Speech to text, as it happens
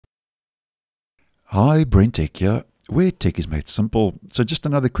Hi, BrenTech here, where tech is made simple. So just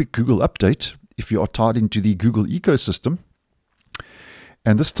another quick Google update if you are tied into the Google ecosystem.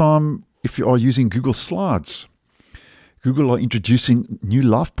 And this time, if you are using Google Slides, Google are introducing new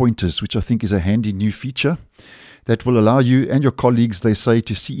live pointers, which I think is a handy new feature that will allow you and your colleagues, they say,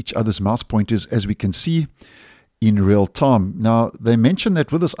 to see each other's mouse pointers as we can see in real time. Now, they mention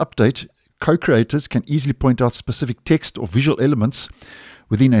that with this update, co-creators can easily point out specific text or visual elements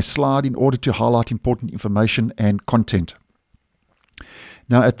within a slide in order to highlight important information and content.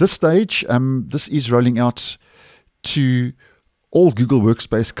 Now, at this stage, this is rolling out to all Google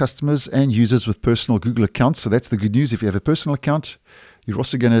Workspace customers and users with personal Google accounts. So that's the good news. If you have a personal account, you're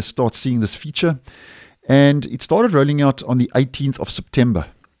also going to start seeing this feature. And it started rolling out on the 18th of September,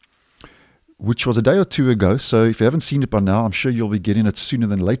 which was a day or two ago. So if you haven't seen it by now, I'm sure you'll be getting it sooner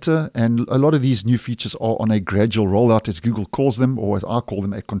than later. And a lot of these new features are on a gradual rollout, as Google calls them, or as I call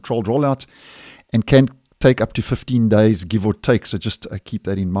them, a controlled rollout, and can take up to 15 days, give or take. So just keep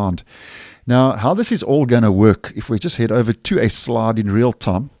that in mind. Now, how this is all going to work, if we just head over to a slide in real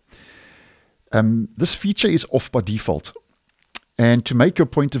time, this feature is off by default. And to make your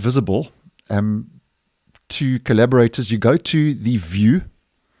pointer visible to collaborators, you go to the view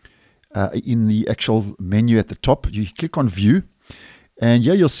in the actual menu at the top. You click on view, and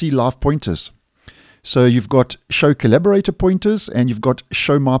here you'll see live pointers. So you've got show collaborator pointers and you've got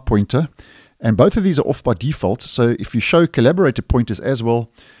show my pointer, and both of these are off by default. So if you show collaborator pointers as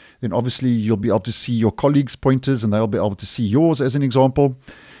well, then obviously you'll be able to see your colleagues' pointers and they'll be able to see yours, as an example.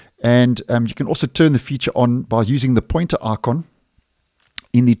 And you can also turn the feature on by using the pointer icon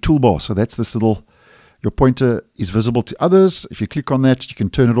in the toolbar. So that's this little, your pointer is visible to others. If you click on that, you can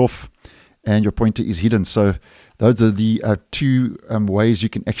turn it off and your pointer is hidden. So those are the two ways you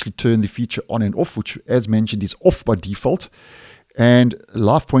can actually turn the feature on and off, which, as mentioned, is off by default. And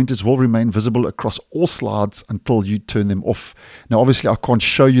live pointers will remain visible across all slides until you turn them off. Now, obviously, I can't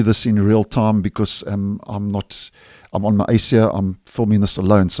show you this in real time because I'm on my Acer. I'm filming this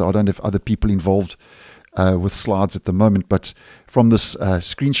alone, so I don't have other people involved with slides at the moment. But from this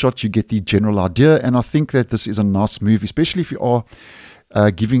screenshot, you get the general idea. And I think that this is a nice move, especially if you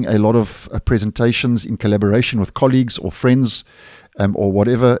are giving a lot of presentations in collaboration with colleagues or friends or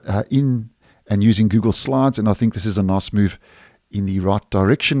whatever in and using Google Slides. And I think this is a nice move in the right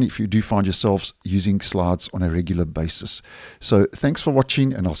direction if you do find yourselves using slides on a regular basis. So thanks for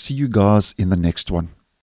watching, and I'll see you guys in the next one.